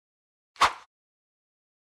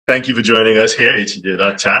Thank you for joining us here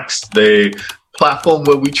at Tax, the platform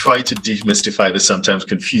where we try to demystify the sometimes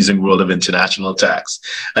confusing world of international tax.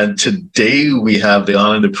 And today we have the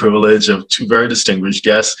honor and the privilege of two very distinguished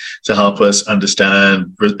guests to help us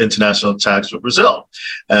understand international tax with Brazil.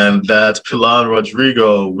 And that's Pilar and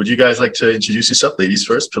Rodrigo. Would you guys like to introduce yourself? Ladies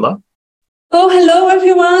first, Pilar. Oh, hello,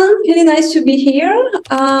 everyone. Really nice to be here.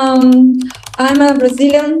 I'm a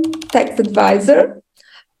Brazilian tax advisor.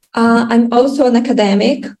 I'm also an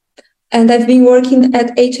academic, and I've been working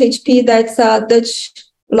at HHP, that's a Dutch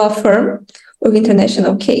law firm with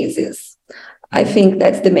international cases. I think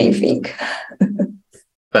that's the main thing.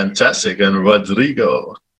 Fantastic. And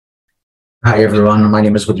Rodrigo. Hi, everyone. My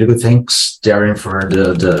name is Rodrigo. Thanks, Darren, for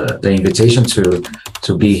the invitation to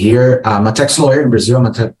be here. I'm a tax lawyer in Brazil. I'm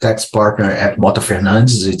a tax partner at Mota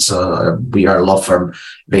Fernandes. We are a law firm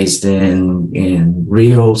based in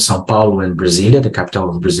Rio, São Paulo, and Brasilia, the capital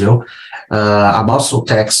of Brazil. I'm also a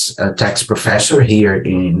tax professor here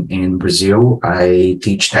in Brazil. I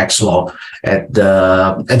teach tax law at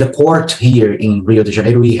the court here in Rio de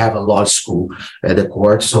Janeiro. We have a law school at the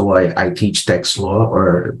court, so I teach tax law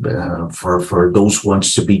for those who want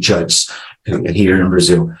to be judges here in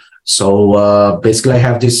Brazil. So basically, I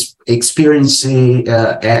have this experience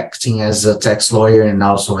acting as a tax lawyer and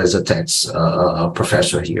also as a tax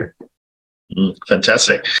professor here.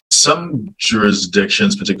 Fantastic. Some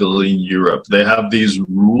jurisdictions, particularly in Europe, they have these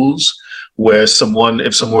rules where if someone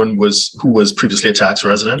who was previously a tax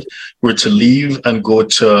resident were to leave and go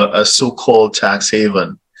to a so-called tax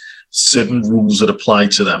haven, certain rules would apply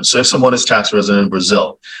to them. So if someone is tax resident in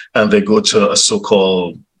Brazil and they go to a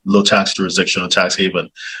so-called low tax jurisdiction or tax haven,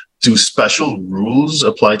 do special rules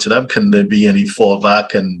apply to them? Can there be any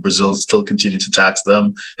fallback and Brazil still continue to tax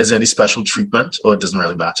them? Is there any special treatment, or it doesn't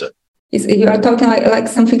really matter? You are talking like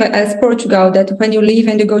something like as Portugal, that when you leave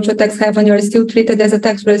and you go to a tax haven, you are still treated as a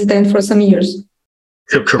tax resident for some years.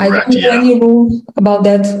 Correct, I don't know any rule about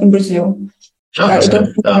that in Brazil.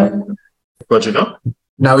 Portugal?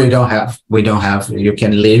 No, we don't have. You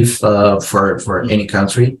can live for any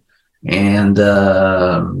country, and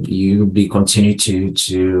you be continue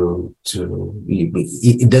to.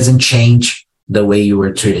 It doesn't change the way you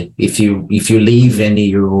were treated. If you leave and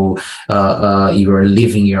you are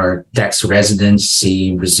leaving your tax residency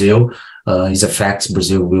in Brazil, is a fact.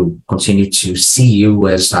 Brazil will continue to see you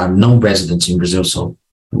as a non-resident in Brazil, so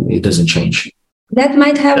it doesn't change. That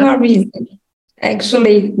might have a reason.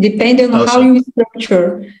 Actually, depending on how you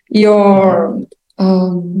structure your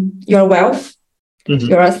wealth,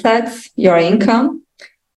 your assets, your income.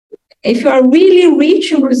 If you are really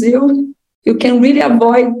rich in Brazil, you can really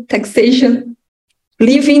avoid taxation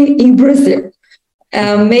living in Brazil.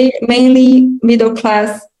 Mainly middle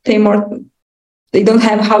class pay more. They don't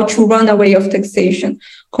have how to run away of taxation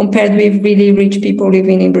compared with really rich people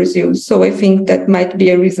living in Brazil. So I think that might be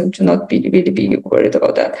a reason to not really be worried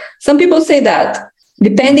about that. Some people say that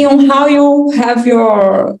depending on how you have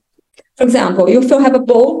for example, if you have a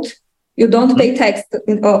boat, you don't pay tax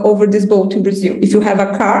over this boat in Brazil. If you have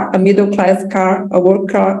a car, a middle class car, a work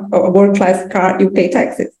class car, you pay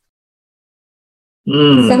taxes.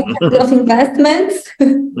 Some kinds of investments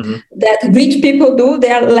that rich people do,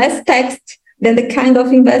 they are less taxed than the kind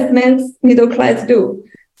of investments middle class do.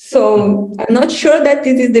 So I'm not sure that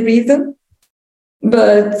this is the reason,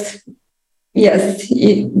 but yes,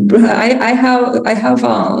 I have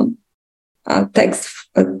a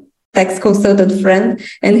tax consultant friend,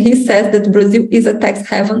 and he says that Brazil is a tax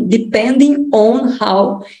haven depending on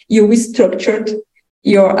how you structured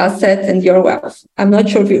your assets and your wealth. I'm not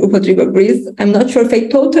sure if Rodrigo agrees. I'm not sure if I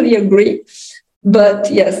totally agree, but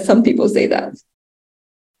yes, some people say that.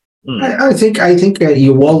 I think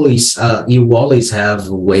you always have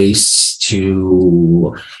ways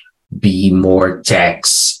to be more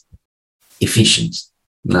tax efficient.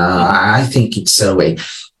 I think it's a way.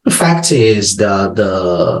 The fact is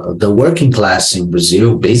the working class in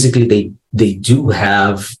Brazil, basically they do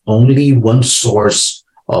have only one source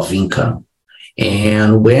of income.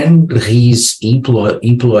 And when his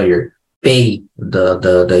employer pay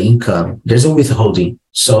the income, there's a withholding.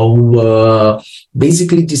 So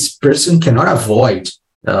basically, this person cannot avoid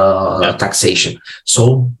taxation.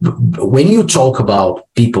 So when you talk about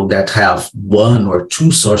people that have one or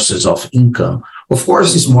two sources of income, of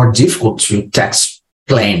course, it's more difficult to tax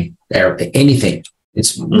plan anything.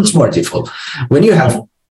 It's more difficult. When you have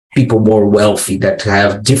people more wealthy that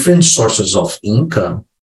have different sources of income,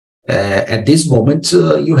 at this moment,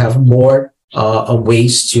 you have more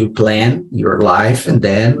ways to plan your life and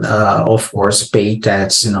then, of course, pay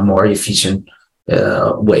tax in a more efficient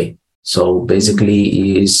way. So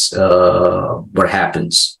basically is what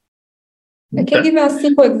happens. I can give you a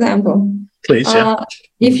simple example. Please, yeah.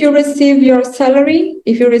 If you receive your salary,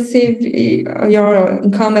 if you receive your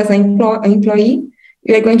income as an employee,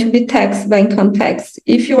 you are going to be taxed by income tax.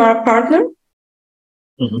 If you are a partner,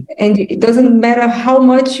 and it doesn't matter how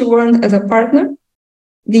much you earn as a partner,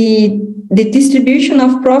 the distribution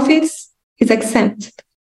of profits is exempt.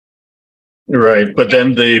 Right, but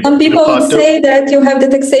then some people would say that you have the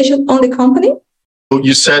taxation on the company.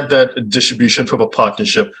 You said that distribution from a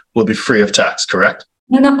partnership will be free of tax, correct?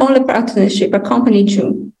 No, not only partnership, a company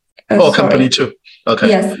too. Company too. Okay.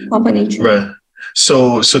 Yes, company too. Right.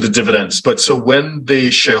 So the dividends. But so when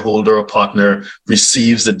the shareholder or partner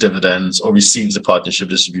receives the dividends or receives the partnership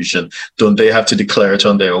distribution, don't they have to declare it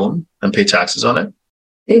on their own and pay taxes on it?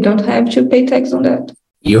 They don't have to pay tax on that.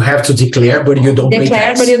 You have to declare, but you don't pay tax.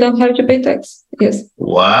 Declare, but you don't have to pay tax. Yes.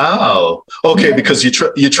 Wow. Okay, because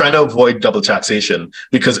you're trying to avoid double taxation.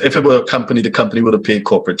 Because if it were a company, the company would have paid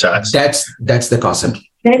corporate tax. That's the concept.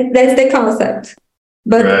 That's the concept.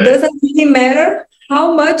 But it doesn't really matter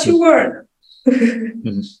how much you earn.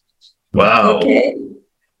 Wow. Okay.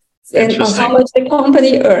 And how much the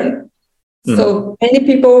company earn. So many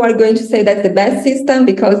people are going to say that's the best system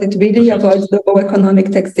because it really avoids double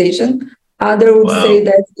economic taxation. Others would say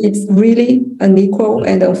that it's really unequal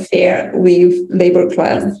and unfair with labor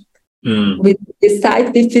class. We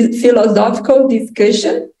decide the philosophical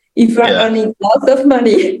discussion. If you are earning lots of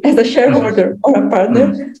money as a shareholder or a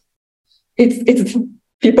partner, it's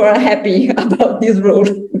people are happy about this rule.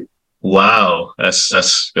 Wow,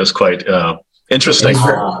 that's quite interesting.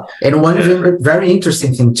 And one very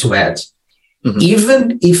interesting thing to add: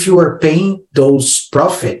 even if you are paying those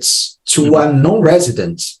profits to a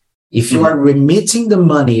non-resident, if you are remitting the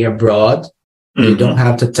money abroad, you don't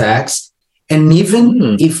have to tax. And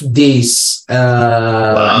even if this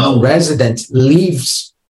non-resident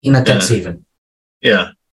lives in a tax haven,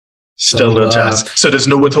 still no tax. So there's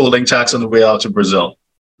no withholding tax on the way out to Brazil.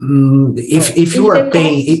 If you are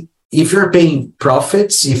paying, if you're paying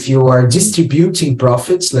profits, if you are distributing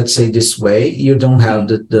profits, let's say this way, you don't have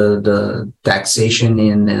the taxation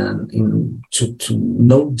to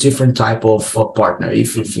no different type of partner.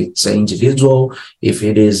 If it's an individual, if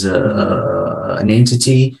it is an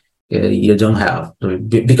entity, you don't have,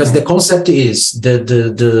 because the concept is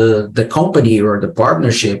the company or the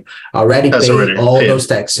partnership already paid all those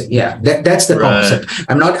taxes. Yeah, that's the concept.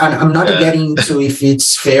 I'm not getting into if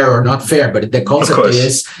it's fair or not fair, but the concept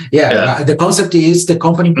is the concept is the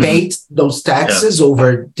company paid those taxes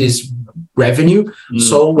over this revenue.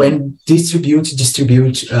 So when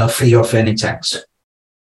distribute free of any tax.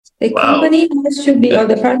 The company has to be, or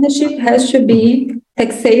the partnership has to be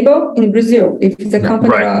taxable in Brazil. If it's a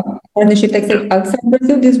company or partnership taxable outside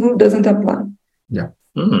Brazil, this rule doesn't apply. Yeah.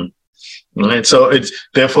 Right. So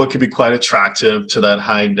therefore it can be quite attractive to that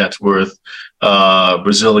high net worth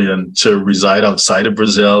Brazilian to reside outside of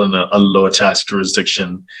Brazil in a lower tax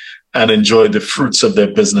jurisdiction and enjoy the fruits of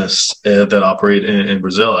their business that operate in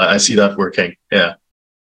Brazil. I see that working. Yeah.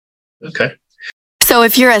 Okay. So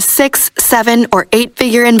if you're a 6, 7, or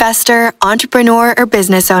 8-figure investor, entrepreneur, or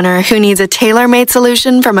business owner who needs a tailor-made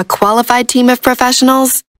solution from a qualified team of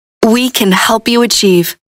professionals, we can help you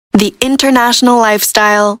achieve the international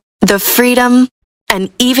lifestyle, the freedom,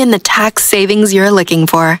 and even the tax savings you're looking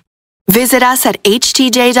for. Visit us at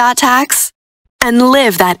htj.tax and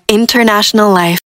live that international life.